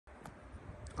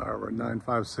We're at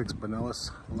 956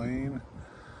 Bonellis Lane,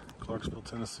 Clarksville,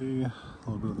 Tennessee. A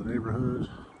little bit of the neighborhood.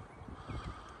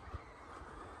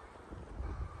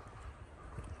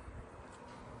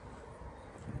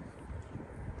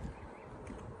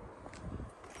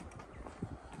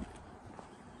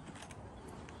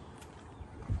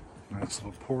 Nice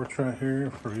little porch right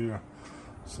here for you to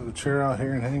set a chair out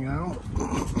here and hang out.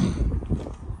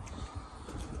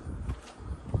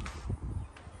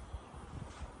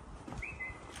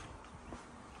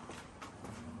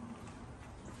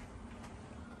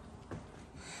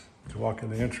 You walk in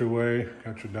the entryway,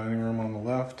 got your dining room on the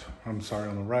left, on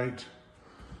the right.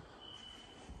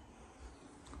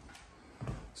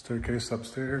 Staircase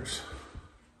upstairs.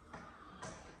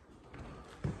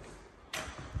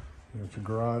 You got your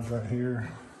garage right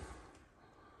here.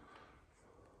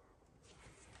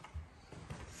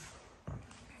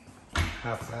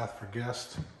 Half bath for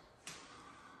guests.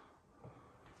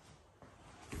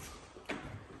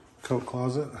 Coat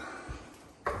closet.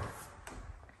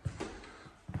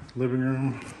 Living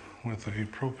room with a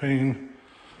propane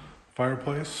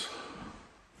fireplace.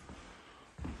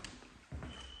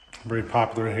 Very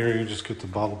popular here. You just get the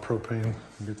bottled propane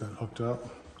and get that hooked up.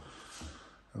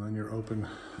 And then your open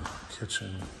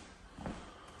kitchen.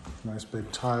 Nice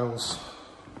big tiles.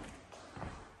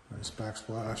 Nice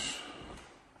backsplash.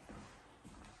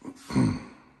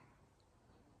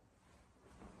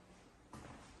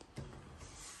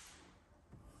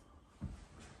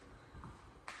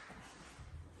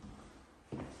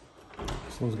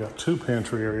 This one's got two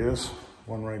pantry areas,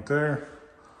 one right there,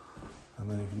 and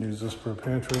then you can use this for a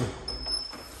pantry, or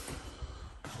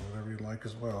whatever you'd like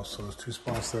as well. So there's two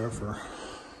spots there for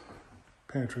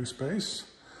pantry space.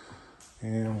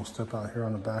 And we'll step out here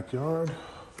on the backyard.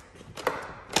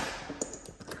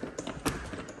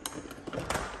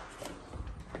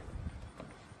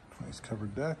 Nice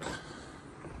covered deck.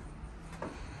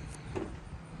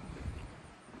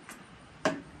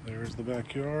 There's the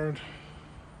backyard.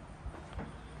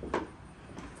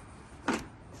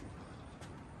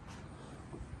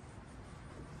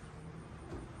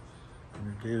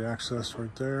 Your gate access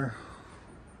right there.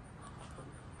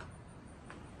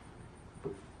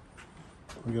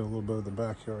 We get a little bit of the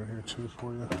backyard here too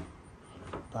for you.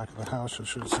 Back of the house, I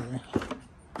should say.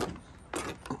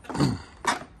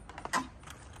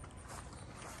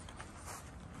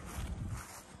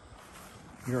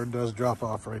 Yard does drop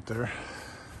off right there.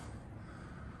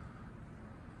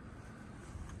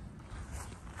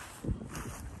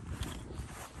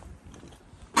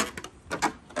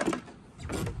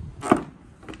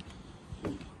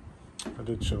 I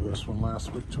did show this one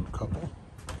last week to a couple,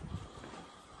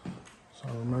 so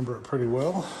I remember it pretty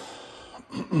well.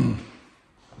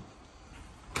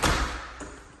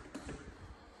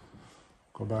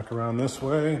 Go back around this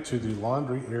way to the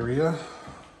laundry area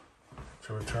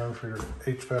to return for your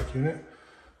HVAC unit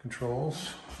controls.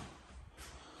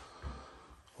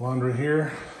 Laundry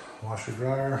here, washer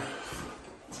dryer,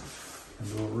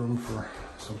 and a little room for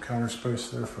some counter space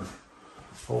there for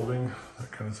folding,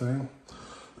 that kind of thing.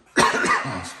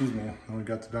 Excuse me. And we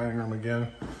got the dining room again.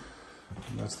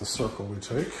 And that's the circle we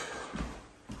take.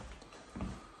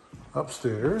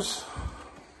 Upstairs.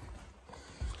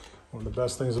 One of the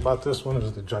best things about this one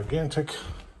is the gigantic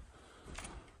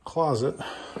closet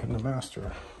in the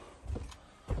master.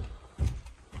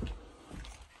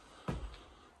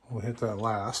 We'll hit that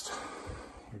last.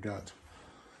 We got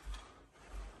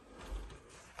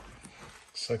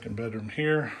second bedroom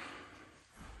here.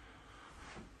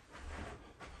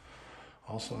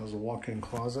 Also has a walk-in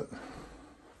closet.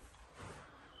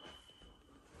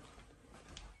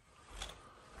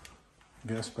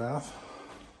 Guest bath.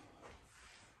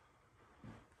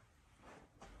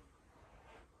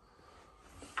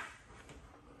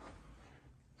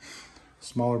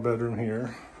 Smaller bedroom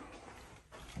here.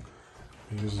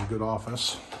 It uses a good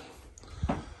office.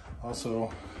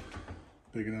 Also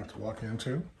big enough to walk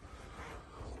into.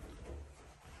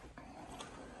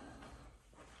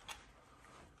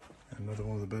 Another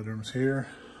one of the bedrooms here.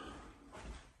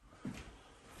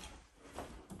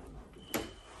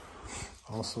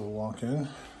 Also a walk-in.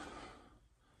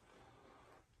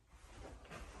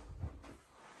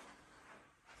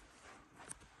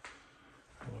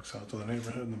 Looks out to the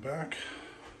neighborhood in the back.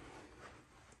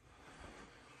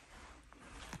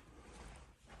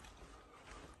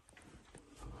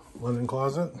 Linen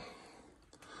closet.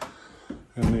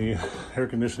 And the air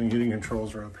conditioning heating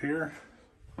controls are up here.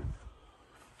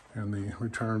 And the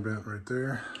return vent right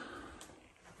there.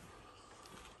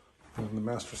 And the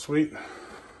master suite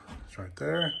is right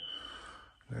there.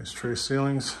 Nice tray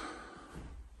ceilings.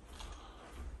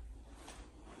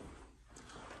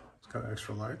 It's got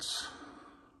extra lights.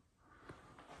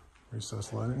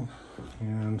 recessed lighting,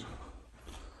 and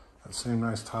that same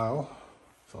nice tile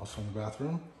is also in the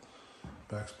bathroom.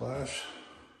 Backsplash,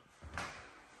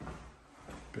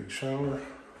 big shower.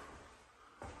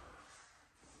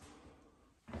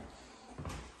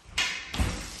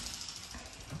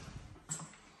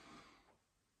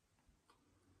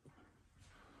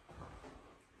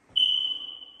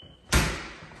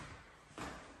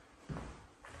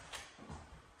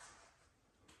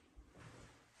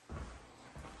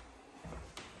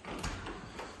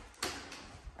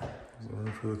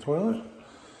 For the toilet,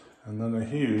 and then a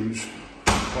huge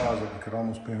closet. It could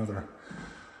almost be another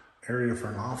area for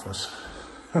an office.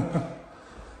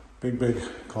 Big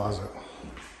closet.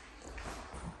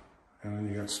 And then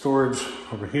you got storage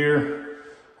over here,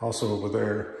 also over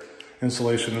there.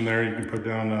 Insulation in there. You can put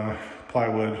down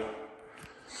plywood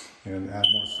and add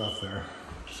more stuff there.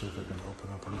 See if it can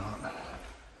open up or not.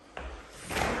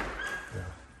 Yeah.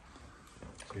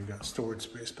 So you got storage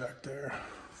space back there.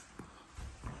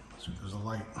 So there's a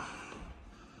light.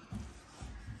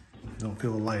 Don't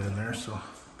feel the light in there, so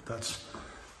that's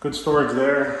good storage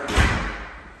there.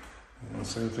 And the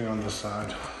same thing on this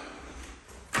side.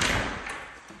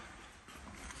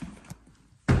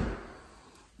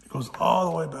 It goes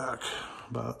all the way back,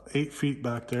 about 8 feet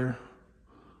back there.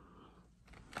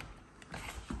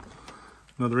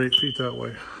 Another 8 feet that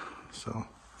way, so.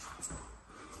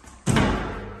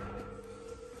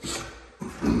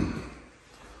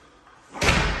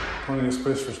 Plenty of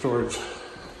space for storage.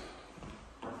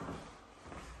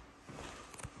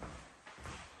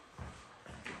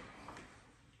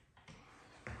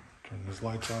 Turn these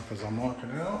lights off as I'm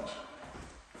walking out.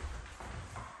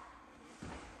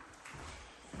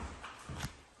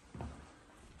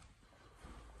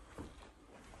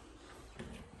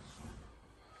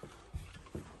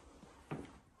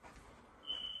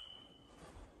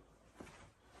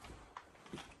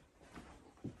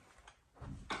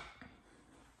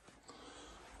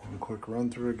 Quick run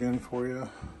through again for you.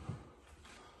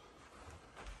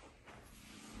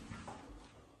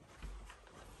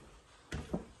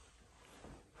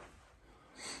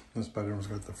 This bedroom's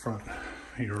got the front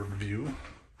yard view.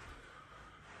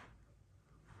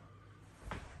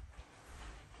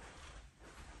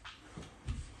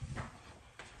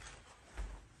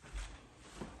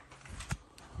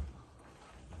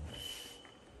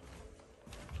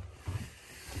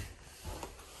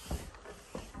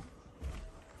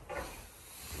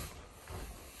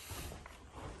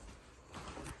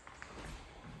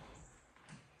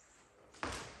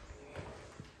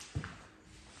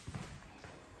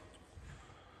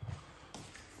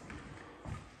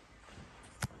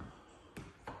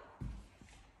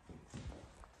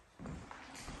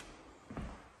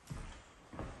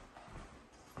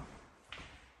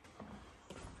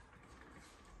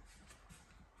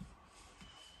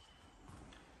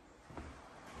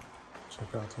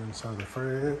 Check out the inside of the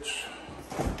fridge.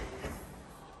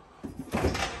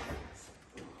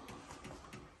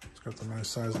 It's got the nice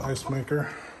size ice maker.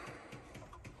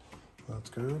 That's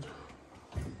good.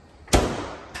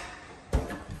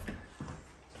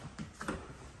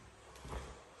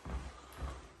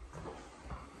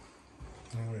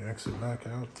 And we exit back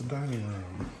out the dining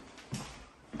room.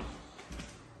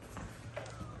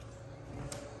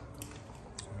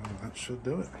 And that should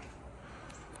do it.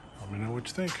 Let me know what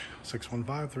you think.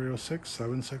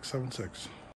 615-306-7676.